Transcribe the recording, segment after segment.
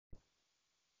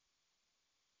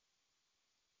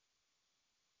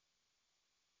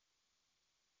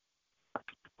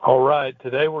All right,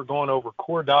 today we're going over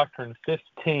Core Doctrine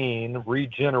 15,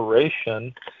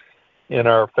 Regeneration, in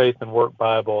our Faith and Work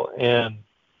Bible. And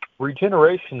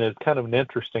regeneration is kind of an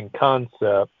interesting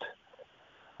concept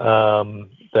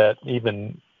that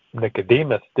even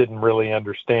Nicodemus didn't really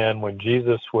understand when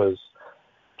Jesus was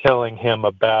telling him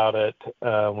about it,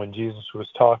 when Jesus was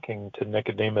talking to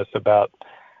Nicodemus about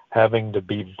having to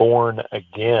be born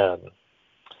again.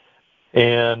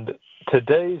 And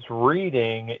today's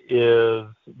reading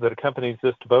that accompanies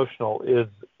this devotional is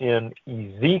in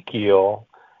Ezekiel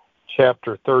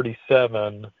chapter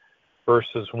 37,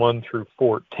 verses 1 through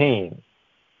 14.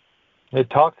 It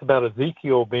talks about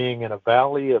Ezekiel being in a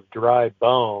valley of dry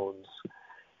bones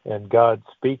and God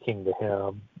speaking to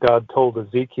him. God told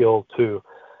Ezekiel to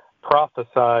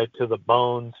prophesy to the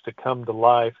bones to come to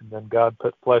life, and then God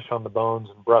put flesh on the bones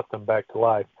and brought them back to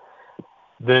life.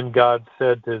 Then God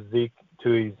said to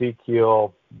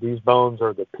Ezekiel, these bones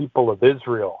are the people of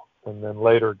Israel. And then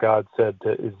later God said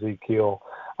to Ezekiel,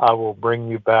 I will bring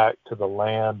you back to the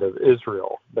land of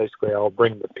Israel. Basically, I'll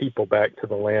bring the people back to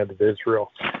the land of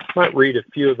Israel. I might read a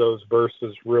few of those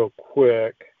verses real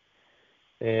quick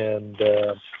and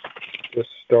just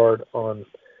start on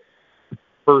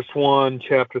verse 1,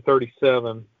 chapter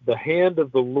 37. The hand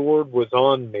of the Lord was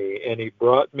on me, and he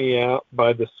brought me out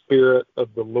by the Spirit of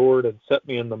the Lord and set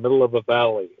me in the middle of a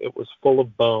valley. It was full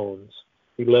of bones.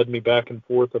 He led me back and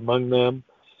forth among them,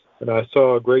 and I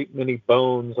saw a great many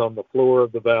bones on the floor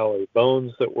of the valley,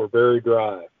 bones that were very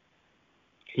dry.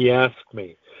 He asked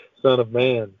me, Son of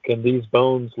man, can these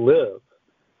bones live?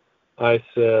 I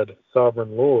said,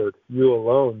 Sovereign Lord, you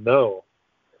alone know.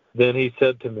 Then he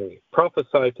said to me,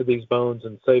 prophesy to these bones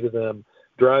and say to them,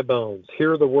 dry bones,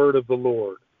 hear the word of the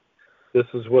Lord. This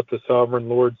is what the Sovereign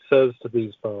Lord says to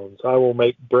these bones. I will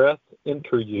make breath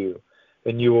enter you,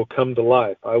 and you will come to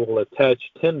life. I will attach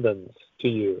tendons to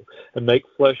you and make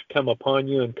flesh come upon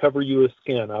you and cover you with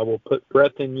skin. I will put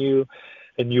breath in you,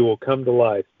 and you will come to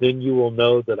life. Then you will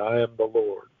know that I am the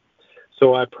Lord.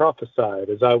 So I prophesied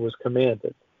as I was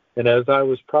commanded, and as I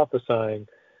was prophesying,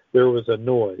 there was a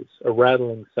noise, a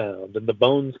rattling sound, and the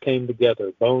bones came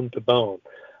together, bone to bone.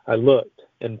 I looked,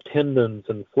 and tendons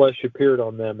and flesh appeared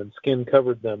on them, and skin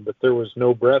covered them, but there was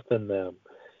no breath in them.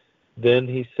 Then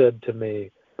he said to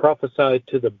me, prophesy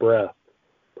to the breath.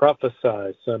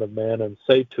 Prophesy, Son of man, and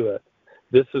say to it,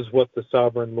 this is what the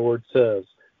Sovereign Lord says.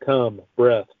 Come,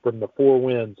 breath, from the four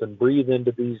winds, and breathe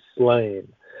into these slain,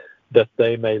 that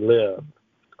they may live.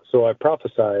 So I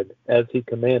prophesied as he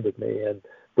commanded me, and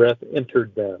breath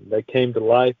entered them. They came to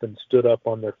life and stood up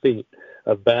on their feet,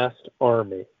 a vast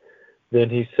army. Then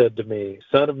he said to me,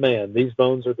 Son of man, these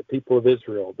bones are the people of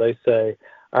Israel. They say,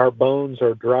 our bones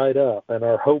are dried up, and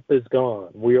our hope is gone.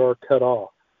 We are cut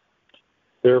off.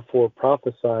 Therefore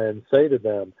prophesy and say to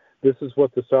them, this is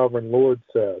what the Sovereign Lord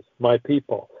says. My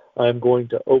people, I am going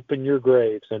to open your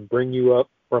graves and bring you up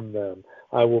from them.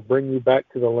 I will bring you back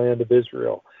to the land of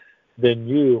Israel. Then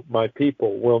you, my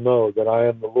people, will know that I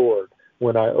am the Lord.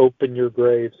 When I open your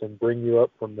graves and bring you up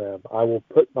from them, I will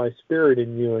put my spirit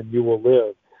in you and you will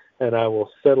live, and I will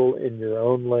settle in your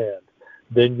own land.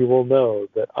 Then you will know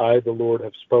that I, the Lord,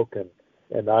 have spoken,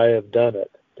 and I have done it,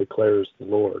 declares the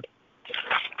Lord.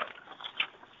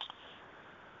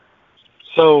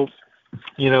 So,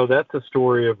 that's a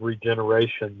story of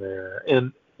regeneration there.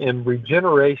 And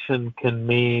regeneration can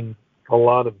mean a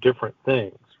lot of different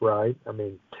things, right? I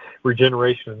mean,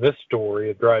 regeneration in this story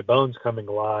of dry bones coming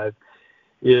alive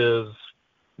is,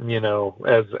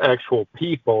 as actual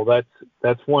people,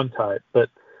 that's one type. But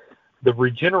the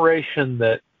regeneration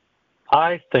that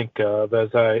I think of as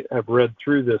I have read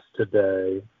through this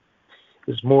today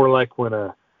is more like when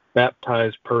a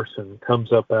baptized person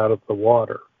comes up out of the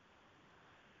water.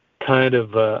 Kind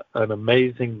of an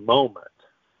amazing moment,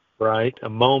 right? A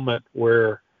moment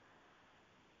where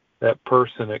that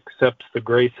person accepts the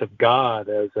grace of God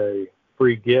as a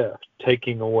free gift,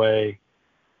 taking away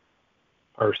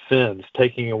our sins,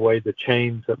 taking away the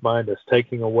chains that bind us,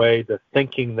 taking away the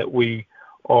thinking that we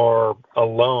are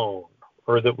alone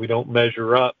or that we don't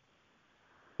measure up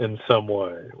in some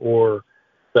way or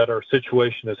that our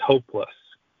situation is hopeless.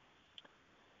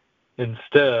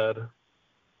 Instead,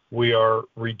 we are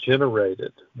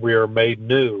regenerated. We are made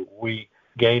new. We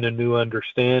gain a new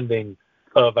understanding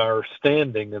of our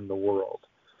standing in the world.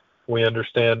 We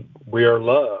understand we are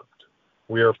loved.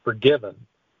 We are forgiven.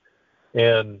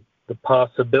 And the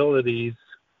possibilities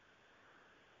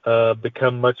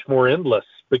become much more endless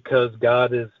because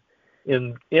God is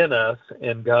in us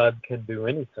and God can do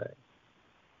anything.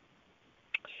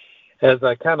 As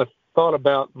I kind of thought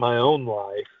about my own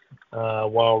life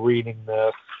while reading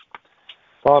this,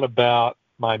 thought about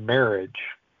my marriage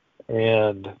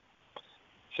And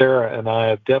Sarah and I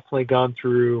have definitely gone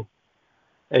through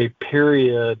a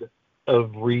period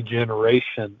of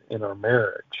regeneration in our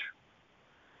marriage.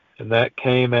 And that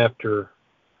came after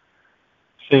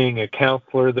seeing a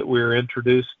counselor that we were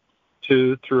introduced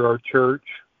to through our church.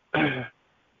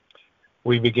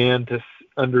 We began to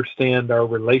understand our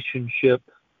relationship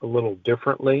a little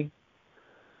differently.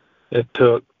 It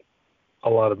took a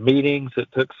lot of meetings. It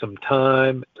took some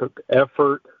time. It took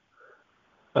effort.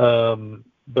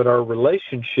 But our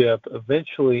relationship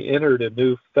eventually entered a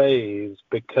new phase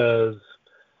because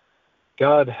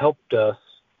God helped us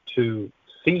to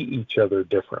see each other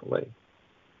differently.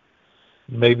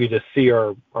 Maybe to see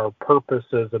our purpose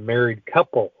as a married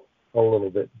couple a little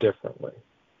bit differently.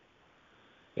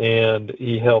 And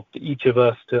he helped each of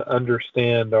us to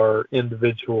understand our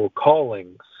individual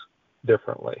callings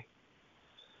differently.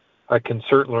 I can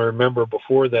certainly remember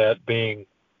before that being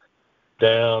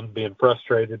down, being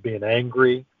frustrated, being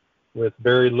angry, with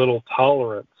very little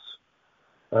tolerance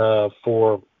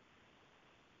for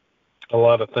a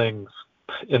lot of things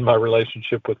in my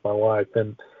relationship with my wife.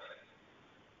 And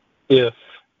if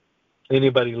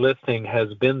anybody listening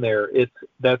has been there,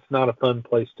 that's not a fun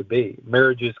place to be.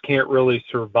 Marriages can't really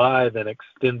survive an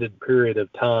extended period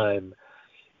of time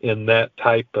in that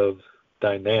type of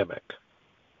dynamic.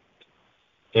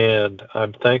 And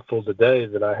I'm thankful today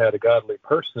that I had a godly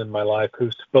person in my life who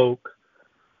spoke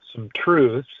some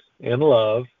truths in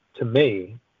love to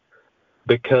me,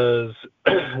 because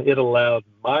it allowed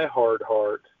my hard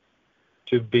heart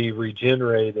to be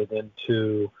regenerated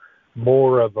into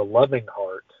more of a loving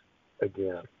heart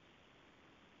again.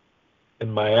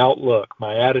 And my outlook,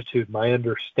 my attitude, my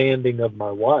understanding of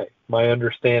my wife, my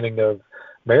understanding of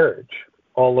marriage,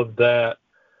 all of that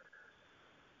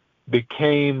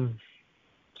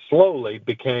slowly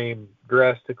became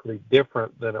drastically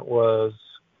different than it was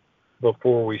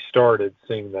before we started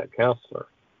seeing that counselor.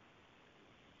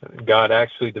 God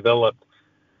actually developed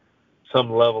some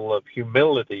level of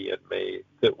humility in me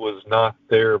that was not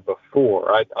there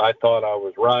before. I thought I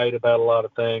was right about a lot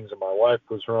of things and my wife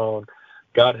was wrong.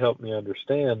 God helped me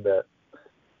understand that it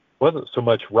wasn't so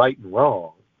much right and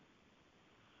wrong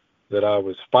that I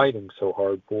was fighting so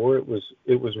hard for. It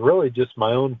was really just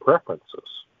my own preferences.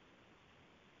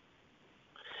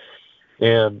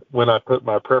 And when I put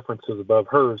my preferences above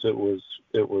hers, it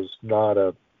was not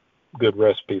a good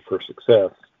recipe for success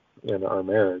in our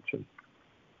marriage. And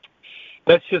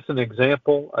that's just an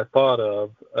example I thought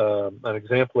of, an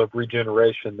example of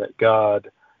regeneration that God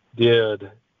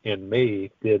did in me,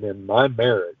 did in my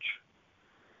marriage.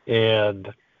 And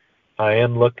I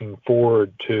am looking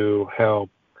forward to how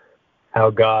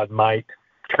God might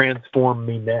transform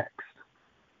me next.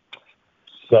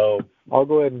 So I'll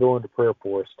go ahead and go into prayer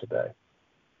for us today.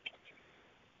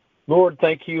 Lord,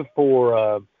 thank you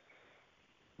for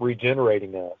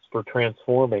regenerating us, for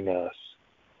transforming us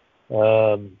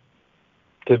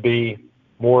to be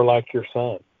more like your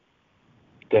Son,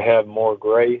 to have more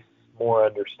grace, more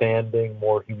understanding,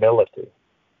 more humility.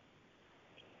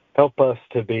 Help us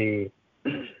to be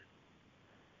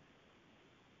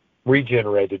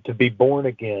regenerated, to be born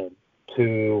again,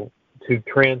 to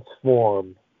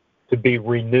transform, to be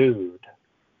renewed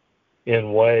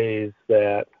in ways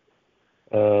that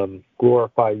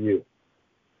glorify you,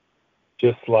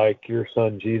 just like your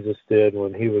Son Jesus did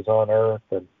when he was on earth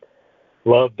and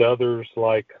loved others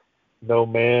like no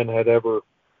man had ever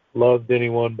loved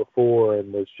anyone before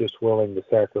and was just willing to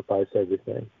sacrifice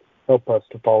everything. Help us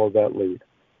to follow that lead.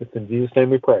 It's in Jesus' name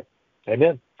we pray.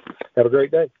 Amen. Have a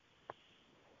great day.